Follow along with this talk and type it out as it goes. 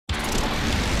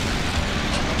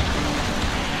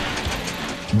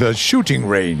The Shooting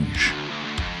Range.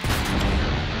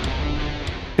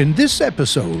 In this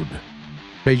episode,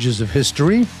 Pages of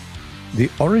History, the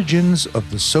origins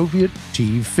of the Soviet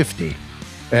T-50,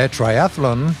 air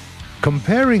triathlon,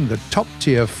 comparing the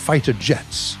top-tier fighter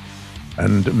jets,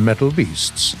 and Metal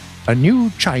Beasts, a new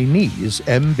Chinese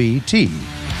MBT.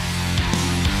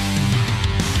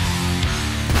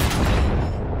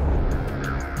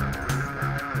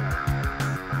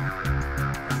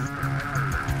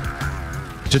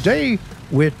 Today,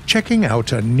 we're checking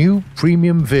out a new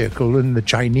premium vehicle in the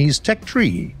Chinese tech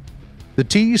tree, the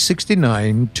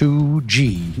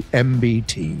T69-2G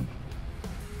MBT.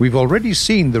 We've already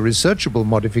seen the researchable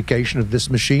modification of this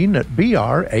machine at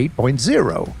BR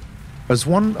 8.0 as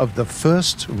one of the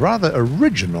first rather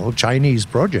original Chinese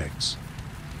projects.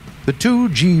 The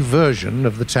 2G version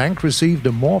of the tank received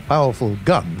a more powerful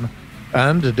gun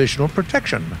and additional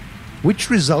protection, which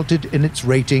resulted in its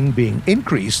rating being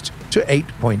increased to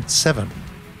 8.7.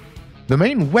 The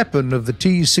main weapon of the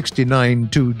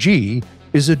T69-2G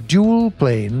is a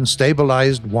dual-plane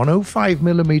stabilized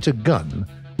 105mm gun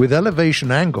with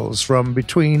elevation angles from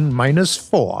between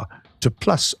 -4 to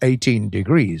 +18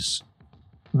 degrees.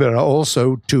 There are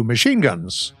also two machine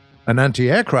guns, an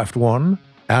anti-aircraft one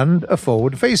and a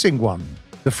forward-facing one.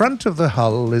 The front of the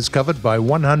hull is covered by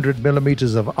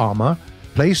 100mm of armor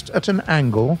placed at an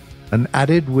angle and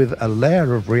added with a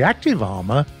layer of reactive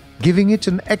armor, giving it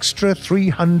an extra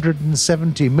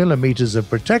 370mm of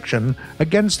protection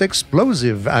against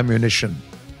explosive ammunition.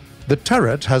 The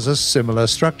turret has a similar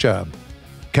structure: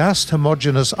 cast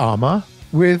homogeneous armor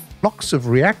with blocks of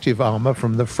reactive armor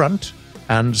from the front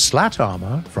and slat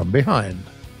armor from behind.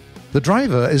 The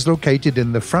driver is located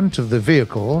in the front of the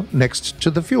vehicle next to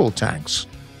the fuel tanks.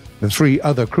 The three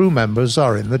other crew members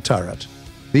are in the turret.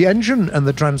 The engine and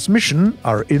the transmission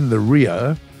are in the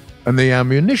rear, and the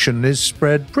ammunition is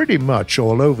spread pretty much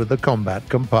all over the combat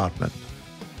compartment.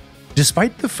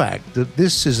 Despite the fact that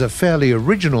this is a fairly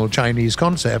original Chinese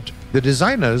concept, the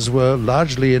designers were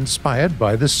largely inspired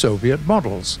by the Soviet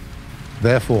models.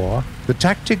 Therefore, the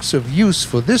tactics of use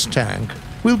for this tank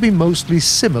will be mostly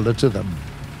similar to them.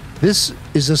 This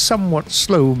is a somewhat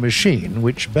slow machine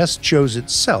which best shows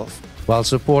itself while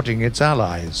supporting its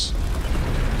allies.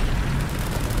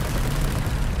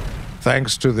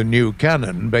 Thanks to the new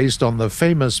cannon based on the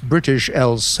famous British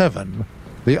L7,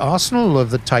 the arsenal of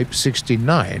the Type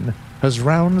 69 has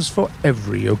rounds for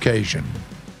every occasion.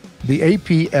 The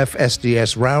APF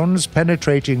SDS rounds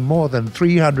penetrating more than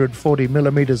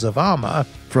 340mm of armor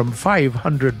from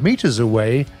 500 meters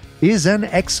away is an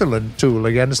excellent tool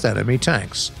against enemy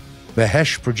tanks. The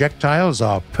HESH projectiles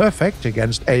are perfect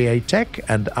against AA Tech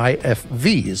and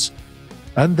IFVs,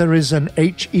 and there is an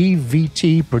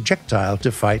HEVT projectile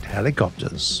to fight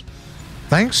helicopters.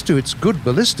 Thanks to its good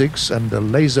ballistics and a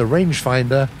laser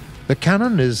rangefinder, the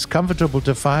cannon is comfortable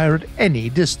to fire at any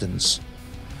distance.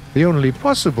 The only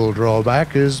possible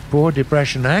drawback is poor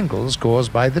depression angles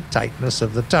caused by the tightness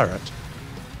of the turret.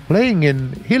 Playing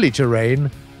in hilly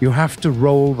terrain, you have to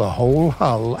roll the whole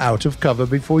hull out of cover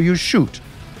before you shoot,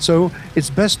 so it's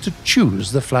best to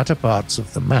choose the flatter parts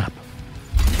of the map.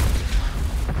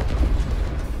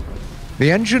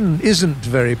 The engine isn't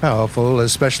very powerful,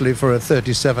 especially for a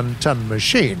 37-ton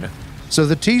machine, so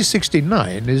the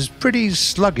T-69 is pretty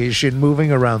sluggish in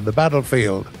moving around the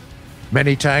battlefield.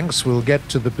 Many tanks will get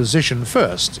to the position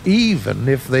first, even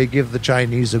if they give the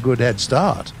Chinese a good head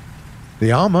start.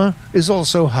 The armor is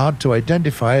also hard to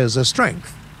identify as a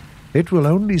strength. It will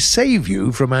only save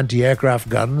you from anti-aircraft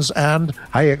guns and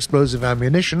high-explosive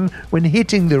ammunition when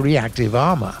hitting the reactive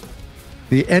armor.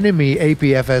 The enemy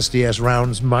APF SDS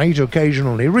rounds might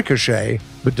occasionally ricochet,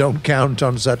 but don't count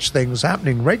on such things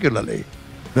happening regularly.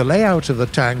 The layout of the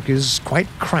tank is quite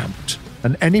cramped,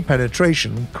 and any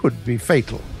penetration could be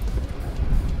fatal.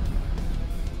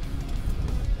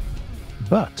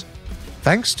 But,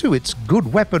 thanks to its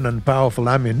good weapon and powerful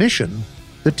ammunition,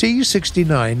 the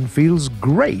T-69 feels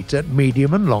great at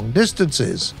medium and long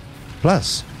distances.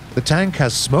 Plus, the tank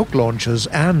has smoke launchers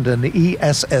and an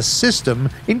ESS system.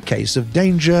 In case of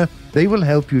danger, they will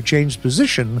help you change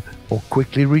position or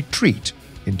quickly retreat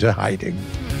into hiding.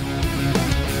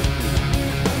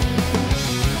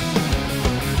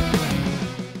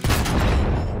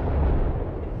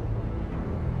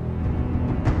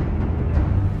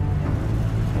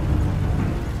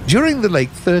 During the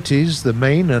late 30s, the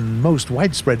main and most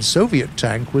widespread Soviet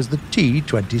tank was the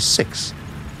T-26.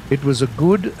 It was a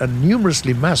good and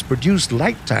numerously mass-produced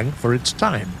light tank for its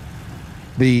time.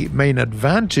 The main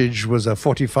advantage was a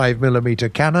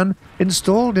 45mm cannon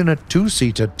installed in a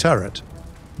two-seater turret.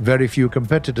 Very few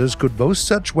competitors could boast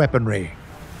such weaponry.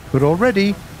 But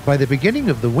already, by the beginning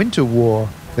of the Winter War,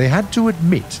 they had to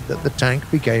admit that the tank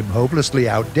became hopelessly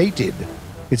outdated.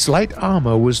 Its light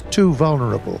armor was too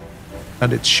vulnerable,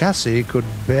 and its chassis could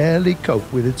barely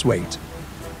cope with its weight.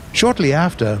 Shortly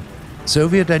after,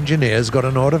 Soviet engineers got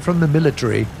an order from the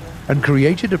military and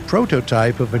created a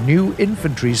prototype of a new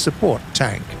infantry support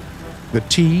tank, the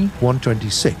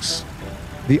T-126.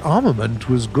 The armament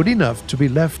was good enough to be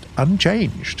left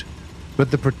unchanged,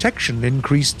 but the protection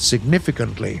increased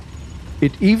significantly.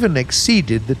 It even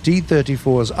exceeded the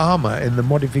T-34's armor in the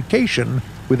modification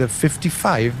with a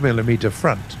 55mm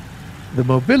front. The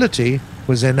mobility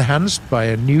was enhanced by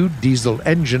a new diesel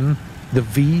engine, the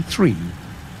V3,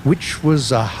 which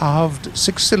was a halved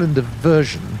six-cylinder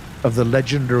version of the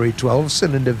legendary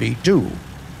 12-cylinder V2.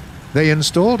 They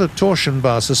installed a torsion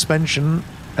bar suspension,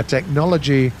 a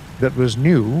technology that was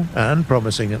new and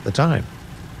promising at the time.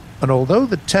 And although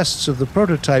the tests of the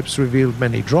prototypes revealed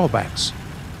many drawbacks,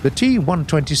 the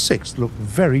T-126 looked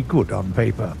very good on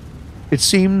paper. It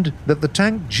seemed that the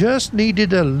tank just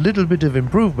needed a little bit of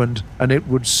improvement and it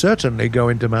would certainly go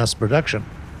into mass production.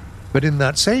 But in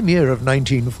that same year of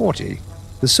 1940,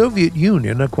 the Soviet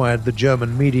Union acquired the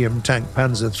German medium tank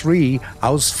Panzer III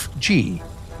Ausf G.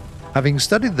 Having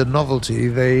studied the novelty,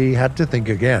 they had to think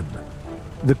again.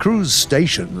 The cruise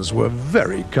stations were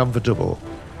very comfortable.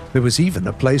 There was even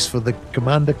a place for the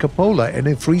commander cupola in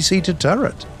a three-seater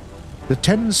turret. The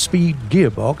 10-speed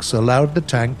gearbox allowed the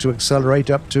tank to accelerate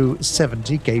up to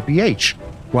 70 kph,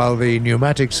 while the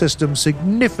pneumatic system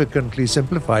significantly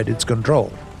simplified its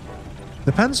control.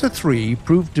 The Panzer III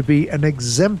proved to be an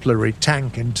exemplary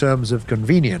tank in terms of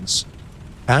convenience,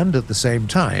 and at the same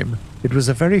time, it was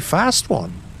a very fast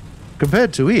one.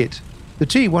 Compared to it, the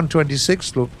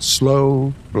T-126 looked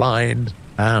slow, blind,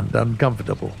 and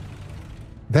uncomfortable.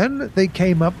 Then they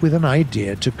came up with an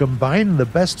idea to combine the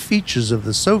best features of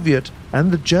the Soviet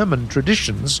and the German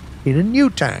traditions in a new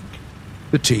tank,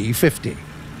 the T-50.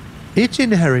 It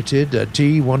inherited a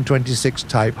T-126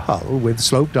 type hull with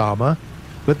sloped armor,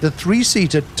 but the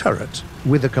three-seater turret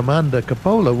with a commander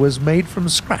cupola was made from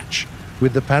scratch,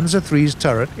 with the Panzer III's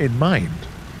turret in mind.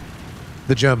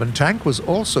 The German tank was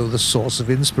also the source of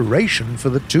inspiration for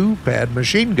the two paired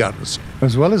machine guns,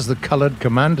 as well as the colored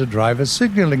commander driver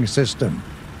signaling system,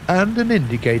 and an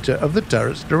indicator of the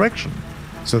turret's direction,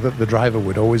 so that the driver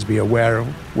would always be aware of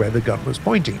where the gun was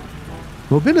pointing.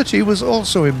 Mobility was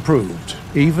also improved.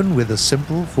 Even with a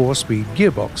simple 4-speed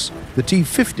gearbox, the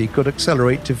T-50 could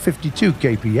accelerate to 52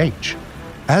 kph.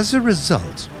 As a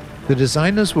result, the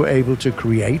designers were able to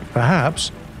create, perhaps,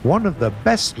 one of the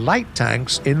best light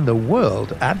tanks in the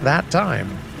world at that time.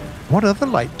 What other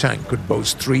light tank could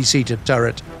boast three-seater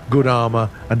turret, good armor,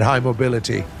 and high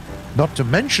mobility? Not to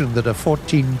mention that a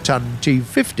 14-ton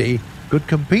T-50 could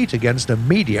compete against a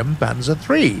medium Panzer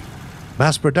III.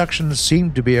 Mass production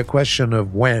seemed to be a question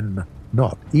of when,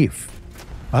 not if.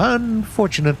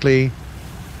 Unfortunately,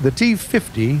 the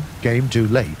T-50 came too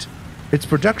late. Its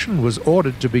production was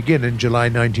ordered to begin in July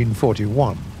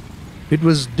 1941. It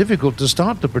was difficult to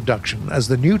start the production as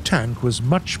the new tank was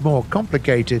much more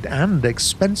complicated and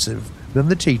expensive than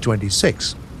the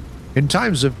T-26. In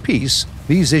times of peace,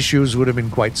 these issues would have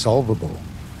been quite solvable.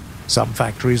 Some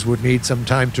factories would need some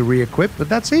time to re-equip, but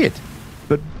that's it.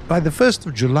 But by the 1st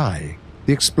of July,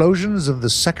 the explosions of the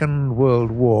Second World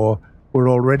War were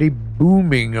already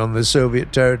booming on the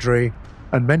Soviet territory,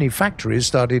 and many factories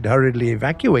started hurriedly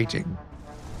evacuating.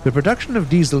 The production of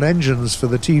diesel engines for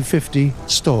the T-50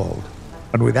 stalled,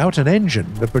 and without an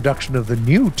engine, the production of the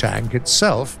new tank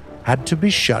itself had to be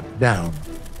shut down.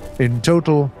 In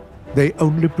total, they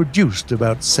only produced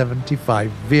about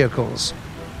 75 vehicles,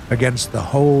 against the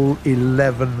whole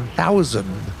 11,000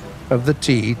 of the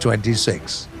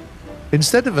T-26.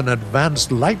 Instead of an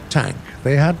advanced light tank,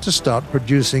 they had to start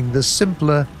producing the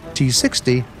simpler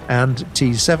T-60 and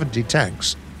T-70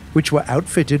 tanks, which were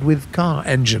outfitted with car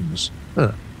engines.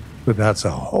 But that's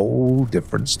a whole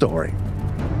different story.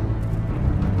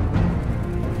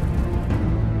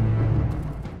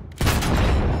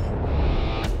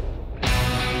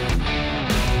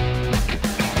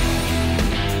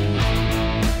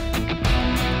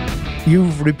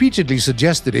 You've repeatedly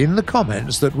suggested in the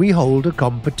comments that we hold a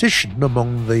competition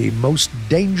among the most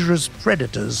dangerous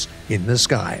predators in the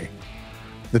sky,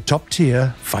 the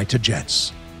top-tier fighter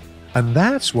jets. And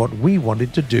that's what we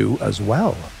wanted to do as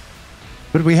well.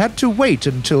 But we had to wait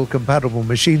until compatible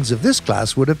machines of this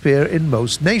class would appear in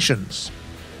most nations.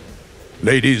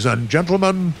 Ladies and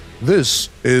gentlemen, this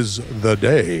is the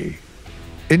day.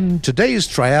 In today's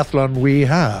triathlon we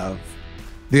have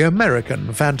the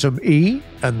American Phantom E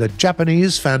and the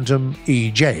Japanese Phantom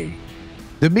EJ,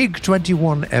 the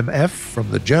MiG-21MF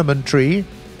from the German tree,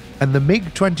 and the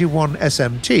MiG-21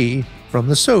 SMT from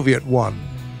the Soviet one,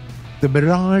 the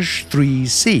Mirage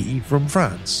 3C from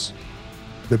France,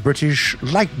 the British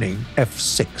Lightning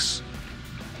F6,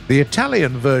 the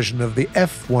Italian version of the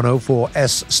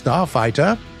F-104S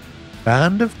Starfighter,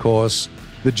 and, of course,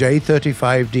 the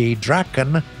J-35D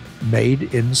Draken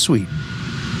made in Sweden.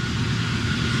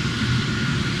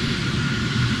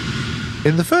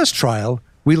 In the first trial,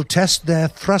 we'll test their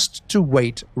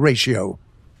thrust-to-weight ratio.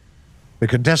 The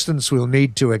contestants will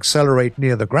need to accelerate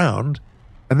near the ground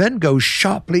and then go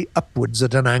sharply upwards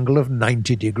at an angle of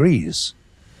 90 degrees.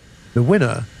 The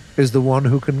winner is the one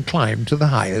who can climb to the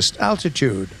highest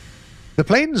altitude. The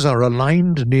planes are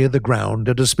aligned near the ground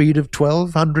at a speed of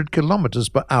 1,200 kilometers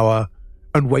per hour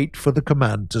and wait for the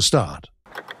command to start.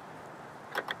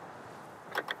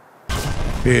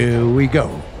 Here we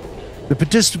go. The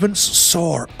participants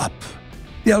soar up.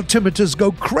 The altimeters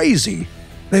go crazy.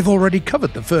 They've already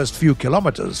covered the first few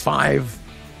kilometers, 5,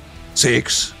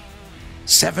 6,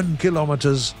 7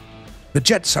 kilometers. The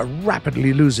jets are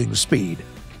rapidly losing speed.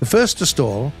 The first to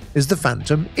stall is the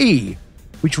Phantom E,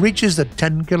 which reaches the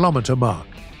 10-kilometer mark.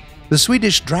 The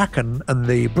Swedish Draken and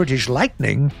the British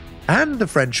Lightning and the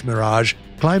French Mirage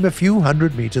climb a few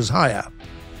hundred meters higher.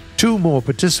 2 more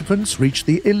participants reach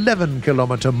the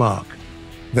 11-kilometer mark.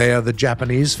 They are the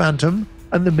Japanese Phantom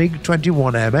and the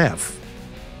MiG-21MF.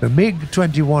 The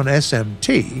MiG-21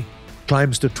 SMT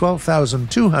climbs to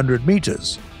 12,200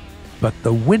 meters, but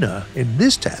the winner in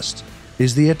this test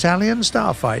is the Italian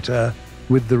Starfighter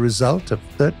with the result of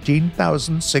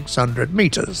 13,600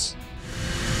 meters.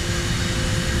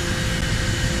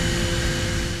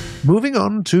 Moving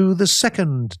on to the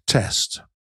second test.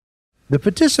 The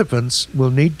participants will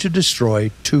need to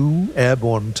destroy 2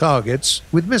 airborne targets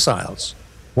with missiles.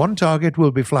 One target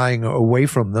will be flying away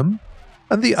from them,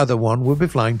 and the other one will be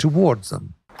flying towards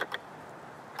them.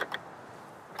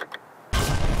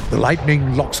 The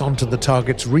Lightning locks onto the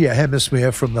target's rear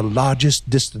hemisphere from the largest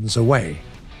distance away.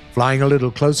 Flying a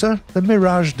little closer, the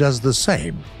Mirage does the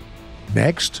same.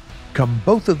 Next come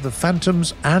both of the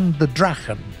Phantoms and the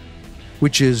Draken,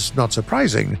 which is not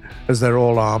surprising as they're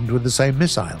all armed with the same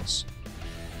missiles.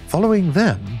 Following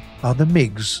them are the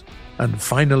MiGs, and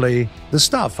finally the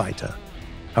Starfighter.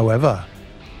 However,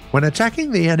 when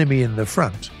attacking the enemy in the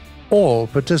front, all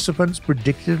participants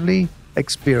predictably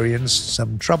experience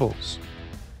some troubles.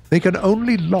 They can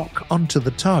only lock onto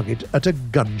the target at a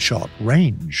gunshot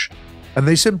range, and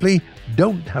they simply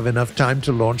don't have enough time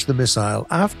to launch the missile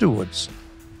afterwards.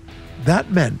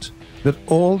 That meant that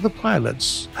all the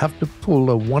pilots have to pull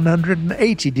a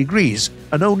 180 degrees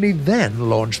and only then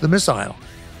launch the missile.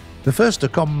 The first to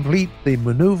complete the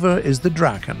maneuver is the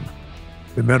Draken.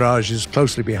 The Mirage is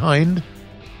closely behind.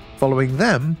 Following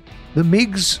them, the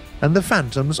MiGs and the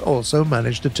Phantoms also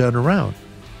manage to turn around.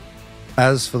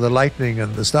 As for the Lightning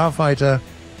and the Starfighter,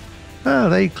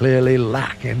 they clearly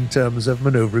lack in terms of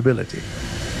maneuverability.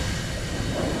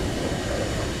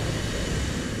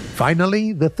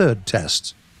 Finally, the third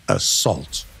test,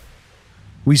 Assault.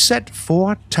 We set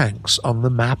 4 tanks on the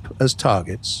map as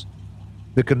targets.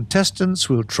 The contestants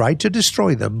will try to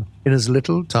destroy them in as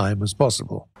little time as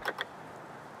possible.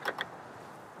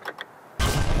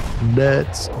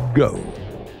 Let's go.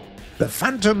 The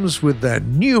Phantoms, with their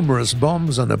numerous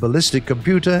bombs and a ballistic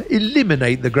computer,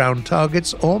 eliminate the ground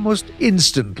targets almost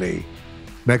instantly.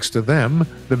 Next to them,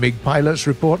 the MiG pilots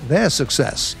report their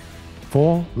success.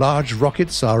 4 large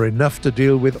rockets are enough to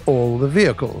deal with all the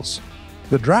vehicles.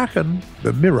 The Draken,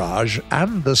 the Mirage,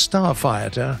 and the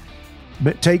Starfighter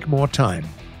take more time.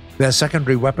 Their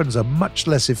secondary weapons are much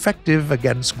less effective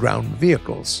against ground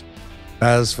vehicles.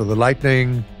 As for the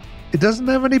Lightning, it doesn't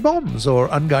have any bombs or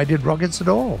unguided rockets at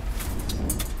all.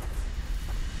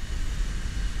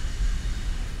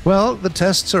 Well, the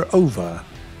tests are over.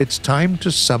 It's time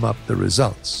to sum up the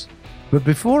results. But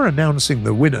before announcing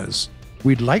the winners,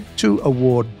 we'd like to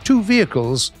award 2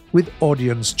 vehicles with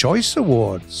Audience Choice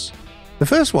Awards. The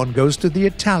first one goes to the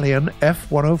Italian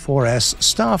F-104S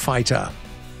Starfighter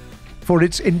for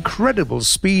its incredible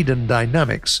speed and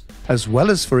dynamics, as well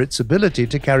as for its ability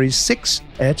to carry 6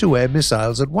 air-to-air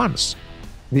missiles at once.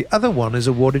 The other one is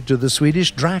awarded to the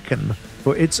Swedish Draken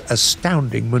for its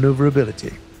astounding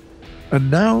maneuverability. And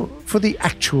now for the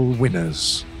actual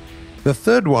winners. The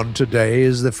third one today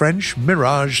is the French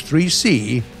Mirage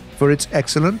 3C for its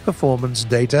excellent performance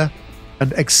data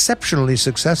and exceptionally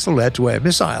successful air-to-air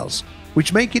missiles,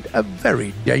 which make it a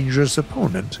very dangerous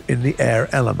opponent in the air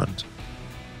element.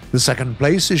 The second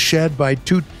place is shared by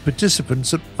 2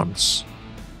 participants at once,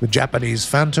 the Japanese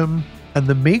Phantom and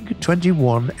the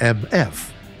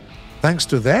MiG-21MF. Thanks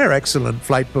to their excellent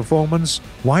flight performance,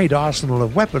 wide arsenal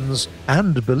of weapons,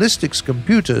 and ballistics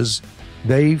computers,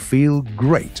 They feel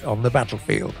great on the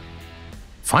battlefield.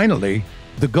 Finally,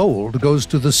 the gold goes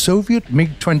to the Soviet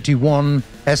MiG-21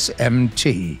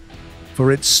 SMT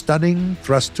for its stunning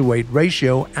thrust-to-weight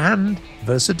ratio and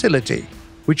versatility,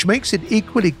 which makes it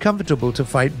equally comfortable to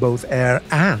fight both air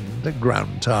and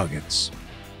ground targets.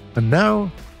 And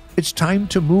now, it's time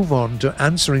to move on to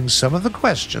answering some of the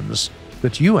questions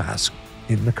that you asked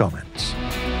in the comments.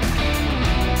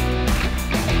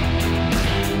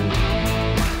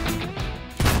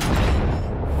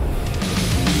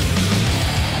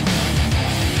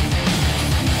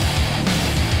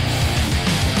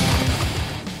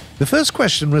 The first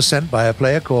question was sent by a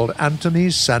player called Anthony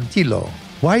Santillo.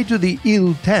 Why do the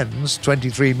Il-10's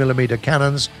 23mm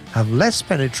cannons have less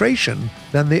penetration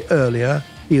than the earlier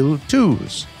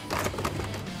Il-2s?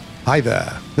 Hi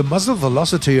there. The muzzle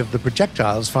velocity of the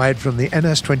projectiles fired from the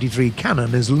NS-23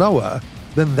 cannon is lower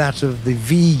than that of the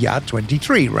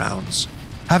VIA-23 rounds.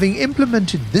 Having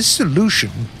implemented this solution,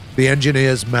 the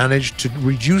engineers managed to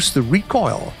reduce the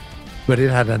recoil, but it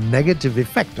had a negative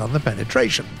effect on the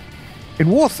penetration. In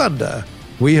War Thunder,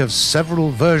 we have several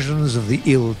versions of the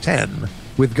Il-10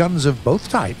 with guns of both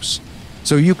types,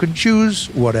 so you can choose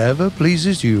whatever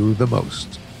pleases you the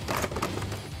most.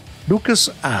 Lucas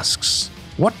asks,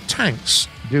 what tanks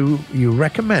do you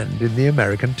recommend in the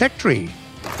American tech tree?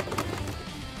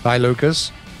 Hi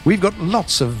Lucas, we've got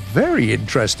lots of very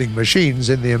interesting machines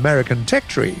in the American tech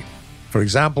tree. For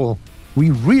example, we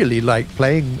really like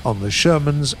playing on the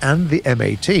Shermans and the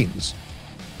M18s.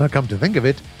 Now come to think of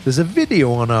it, there's a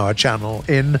video on our channel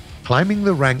in Climbing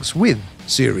the Ranks With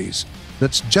series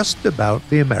that's just about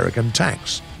the American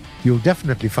tanks. You'll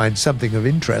definitely find something of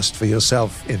interest for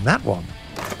yourself in that one.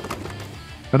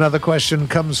 Another question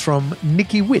comes from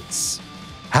Nikki Witz.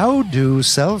 How do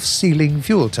self-sealing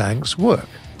fuel tanks work?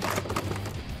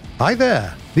 Hi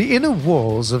there. The inner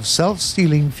walls of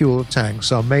self-sealing fuel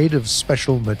tanks are made of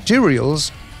special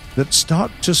materials that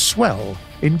start to swell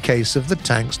in case of the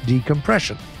tank's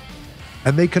decompression,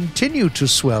 and they continue to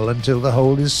swell until the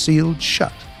hole is sealed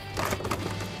shut.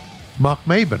 Mark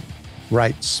Maben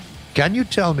writes, can you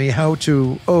tell me how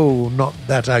to, not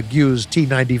that I've used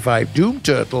T95 Doom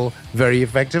Turtle very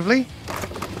effectively?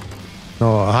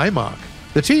 Hi Mark.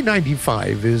 The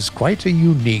T95 is quite a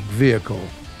unique vehicle.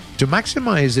 To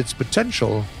maximize its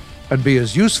potential and be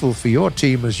as useful for your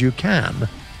team as you can,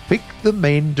 pick the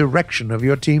main direction of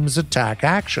your team's attack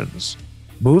actions.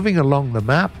 Moving along the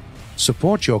map,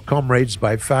 support your comrades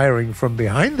by firing from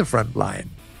behind the front line.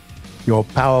 Your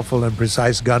powerful and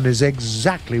precise gun is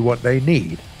exactly what they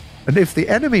need, and if the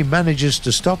enemy manages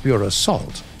to stop your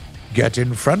assault, get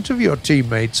in front of your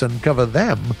teammates and cover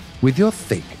them with your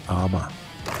thick armor.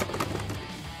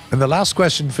 And the last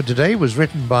question for today was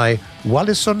written by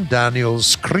Wallison Daniels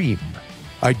Scream.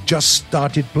 I just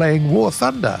started playing War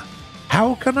Thunder.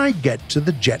 How can I get to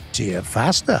the jet tier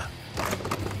faster?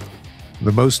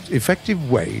 The most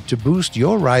effective way to boost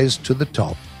your rise to the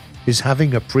top is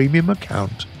having a premium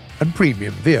account and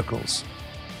premium vehicles.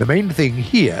 The main thing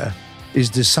here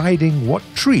is deciding what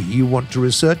tree you want to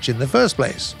research in the first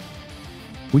place.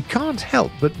 We can't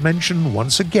help but mention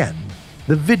once again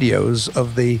the videos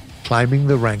of the Climbing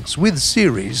the Ranks With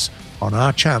series on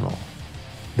our channel.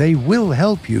 They will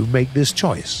help you make this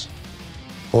choice.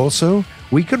 Also,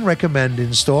 we can recommend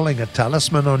installing a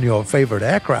talisman on your favorite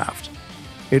aircraft.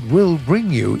 It will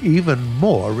bring you even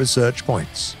more research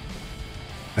points.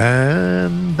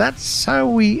 And that's how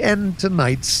we end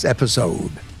tonight's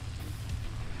episode.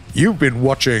 You've been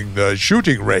watching The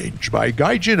Shooting Range by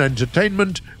Gaijin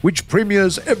Entertainment, which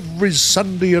premieres every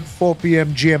Sunday at 4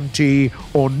 p.m. GMT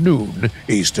or noon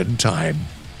Eastern Time.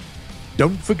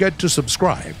 Don't forget to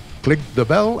subscribe, click the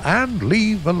bell, and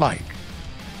leave a like.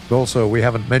 Also, we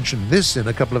haven't mentioned this in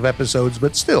a couple of episodes,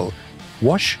 but still,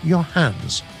 wash your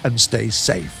hands and stay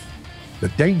safe. The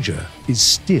danger is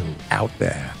still out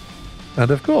there.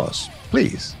 And of course,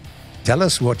 please, tell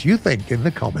us what you think in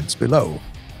the comments below.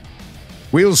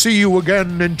 We'll see you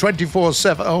again in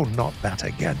 24/7. Oh, not that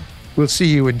again. We'll see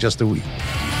you in just a week.